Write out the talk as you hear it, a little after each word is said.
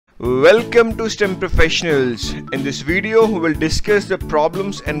Welcome to STEM Professionals. In this video, we will discuss the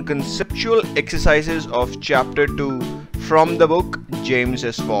problems and conceptual exercises of Chapter 2 from the book James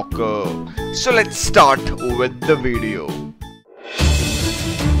S.Walker. So let's start with the video.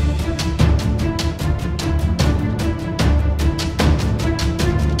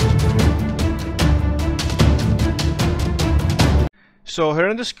 So here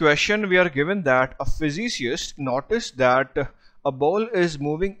in this question, we are given that a physicist noticed that a ball is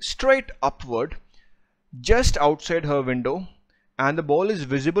moving straight upward just outside her window, and the ball is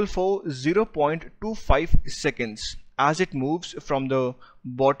visible for 0.25 seconds as it moves from the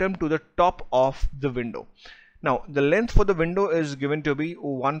bottom to the top of the window. Now the length for the window is given to be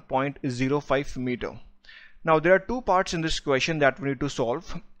 1.05 meter. Now there are two parts in this question that we need to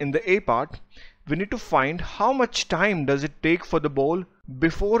solve. In the A part, we need to find how much time does it take for the ball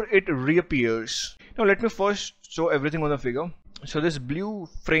before it reappears. Now let me first show everything on the figure. So this blue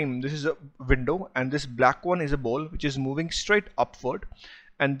frame, this is a window, and this black one is a ball which is moving straight upward,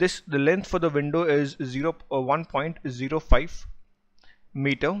 and the length for the window is 1.05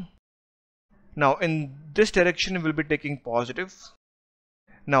 meter. Now in this direction we will be taking positive.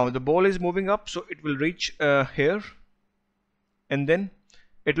 Now the ball is moving up, so it will reach here, and then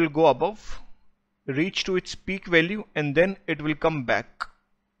it will go above, reach to its peak value, and then it will come back,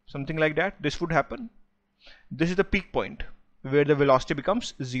 something like that. This would happen. This is the peak point where the velocity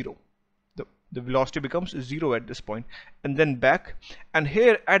becomes 0. The velocity becomes 0 at this point, and then back, and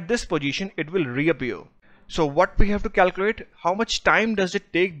here at this position it will reappear. So what we have to calculate, how much time does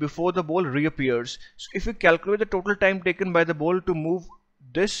it take before the ball reappears. So if we calculate the total time taken by the ball to move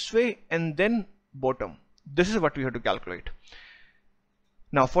this way and then bottom, this is what we have to calculate.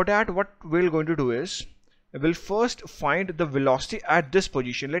 Now for that, what we're going to do is we'll first find the velocity at this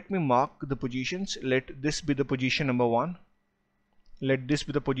position. Let me mark the positions. Let this be the position number 1. Let this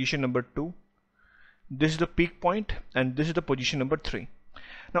be the position number 2. This is the peak point, and this is the position number 3.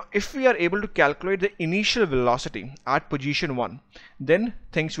 Now if we are able to calculate the initial velocity at position 1, then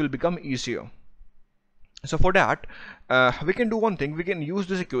things will become easier. So for that, we can do one thing. We can use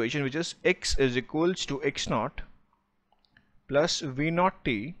this equation, which is x is equals to x naught plus v naught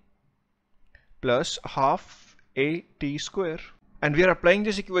t plus half a t square, and we are applying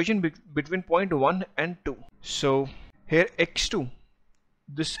this equation between point 1 and 2. So here x2,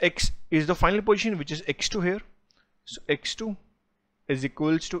 this x is the final position, which is x2 here. So x2 is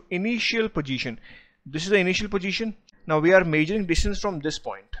equals to initial position. This is the initial position. Now we are measuring distance from this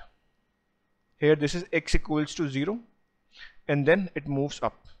point. Here this is x equals to 0, and then it moves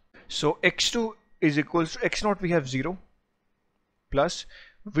up. So x2 is equals to x naught, we have 0, plus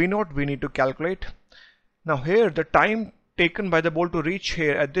v naught we need to calculate. Now here the time taken by the ball to reach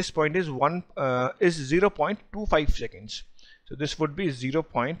here at this point is 0.25 seconds. So this would be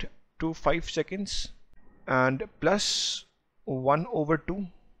 0.25 seconds and plus 1 over 2.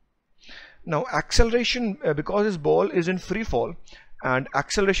 Now acceleration, because this ball is in free fall, and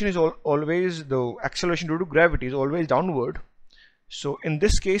acceleration is always, the acceleration due to gravity is always downward. So in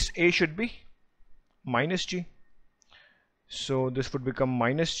this case a should be minus g. So this would become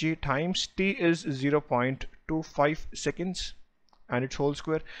minus g times t is 0.25 seconds and its whole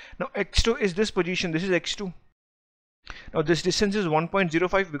square. Now x2 is this position, this is x2. Now this distance is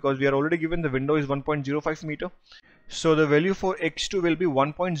 1.05 because we are already given the window is 1.05 meter. So the value for x2 will be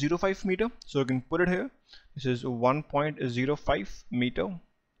 1.05 meter. So you can put it here. This is 1.05 meter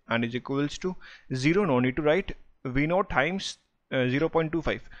and is equals to 0. No need to write. V naught times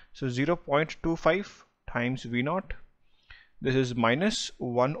 0.25. So 0.25 times v naught. This is minus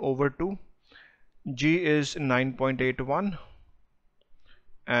 1 over 2. G is 9.81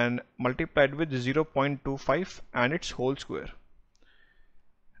 and multiplied with 0.25 and its whole square.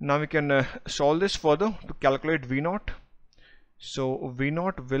 Now we can solve this further to calculate v naught. So v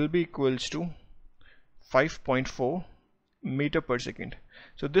naught will be equals to 5.4 meter per second.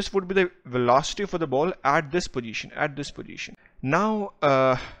 So this would be the velocity for the ball at this position, Now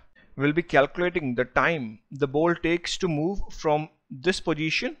we'll be calculating the time the ball takes to move from this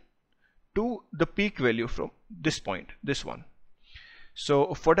position to the peak value from this point, this one.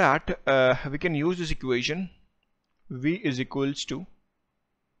 So for that, we can use this equation. V is equals to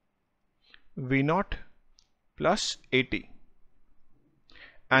v naught plus at,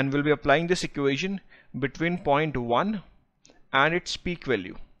 and we'll be applying this equation between point 1 and its peak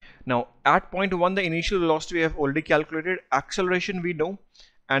value. Now at point 1, the initial velocity we have already calculated, acceleration we know,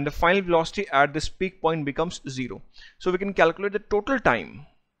 and the final velocity at this peak point becomes 0. So we can calculate the total time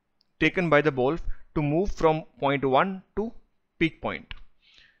taken by the ball to move from point 1 to peak point.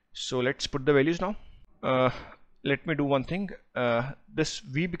 So let's put the values now. let me do one thing. This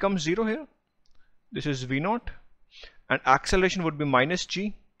v becomes 0 here. This is v naught, and acceleration would be minus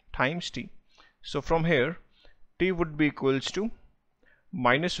g times t. So from here, t would be equals to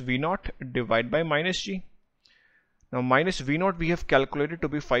minus v naught divided by minus g. Now minus v naught we have calculated to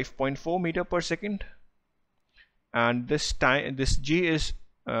be 5.4 meter per second, and this g is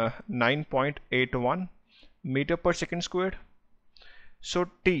 9.81 meter per second squared. So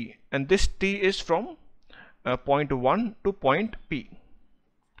t, and this t is from point 1 to point P.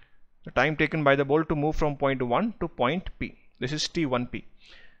 The time taken by the ball to move from point 1 to point P. This is t1p.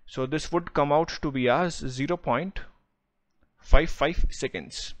 So this would come out to be as 0.55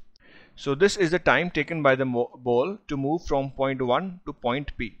 seconds. So this is the time taken by the ball to move from point 1 to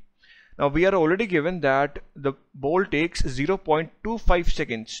point P. Now we are already given that the ball takes 0.25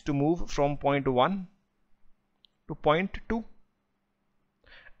 seconds to move from point 1 to point 2,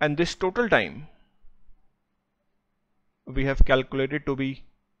 and this total time we have calculated to be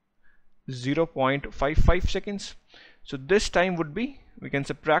 0.55 seconds. So this time would be, we can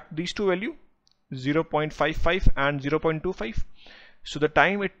subtract these two values, 0.55 and 0.25. So the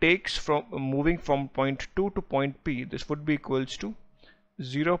time it takes from moving from point 2 to point P, this would be equals to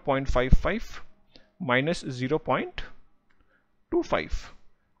 0.55 minus 0.25.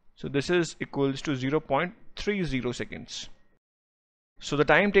 So this is equals to 0.30 seconds. So the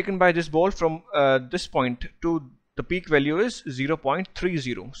time taken by this ball from this point to the peak value is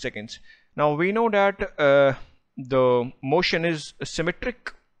 0.30 seconds. Now we know that the motion is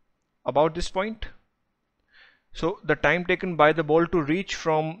symmetric about this point. So the time taken by the ball to reach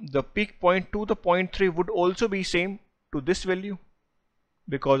from the peak point to the point 3 would also be same to this value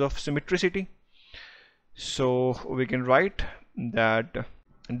because of symmetricity. So we can write that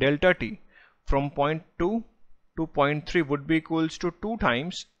delta t from point 2 to point 3 would be equals to 2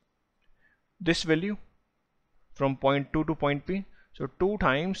 times this value from point 2 to point P. So 2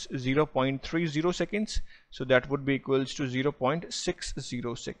 times 0.30 seconds. So that would be equals to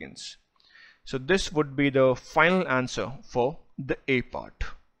 0.60 seconds. So this would be the final answer for the A part.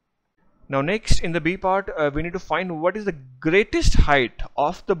 Now next, in the B part, we need to find what is the greatest height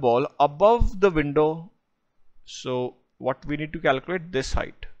of the ball above the window. So what we need to calculate, this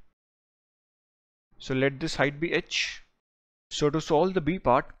height. So let this height be h. So to solve the B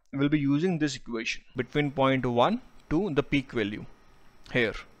part, we will be using this equation between point 1 to the peak value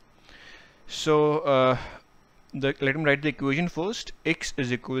here. So let me write the equation first. X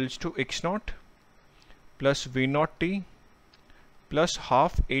is equals to x naught plus v naught t plus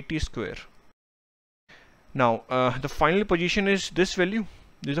half at square. Now the final position is this value.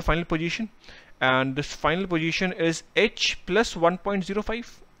 This is the final position, and this final position is h plus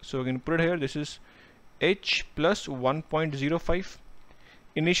 1.05. So we can put it here. This is h plus 1.05.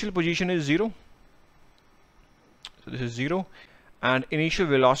 Initial position is 0. So this is 0, and initial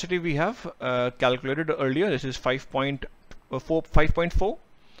velocity we have calculated earlier. This is 5.4.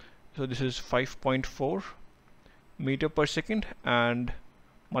 So this is 5.4 meter per second and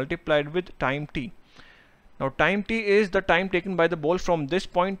multiplied with time t. Now time t is the time taken by the ball from this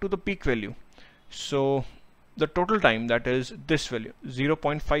point to the peak value. So the total time, that is this value,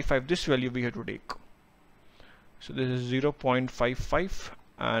 0.55, this value we have to take. So this is 0.55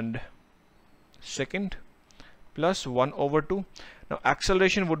 and second plus 1 over 2. Now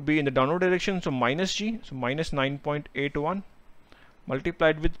acceleration would be in the downward direction, so minus g, so minus 9.81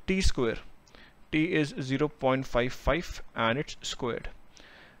 multiplied with t square. T is 0.55 and it's squared.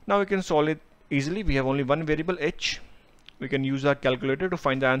 Now we can solve it easily. We have only one variable h. We can use our calculator to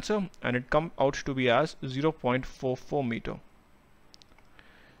find the answer, and it comes out to be as 0.44 meter.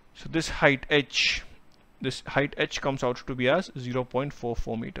 So this height h comes out to be as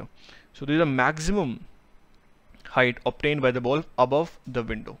 0.44 meter. So this is the maximum height obtained by the ball above the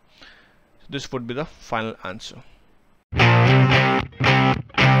window. So this would be the final answer.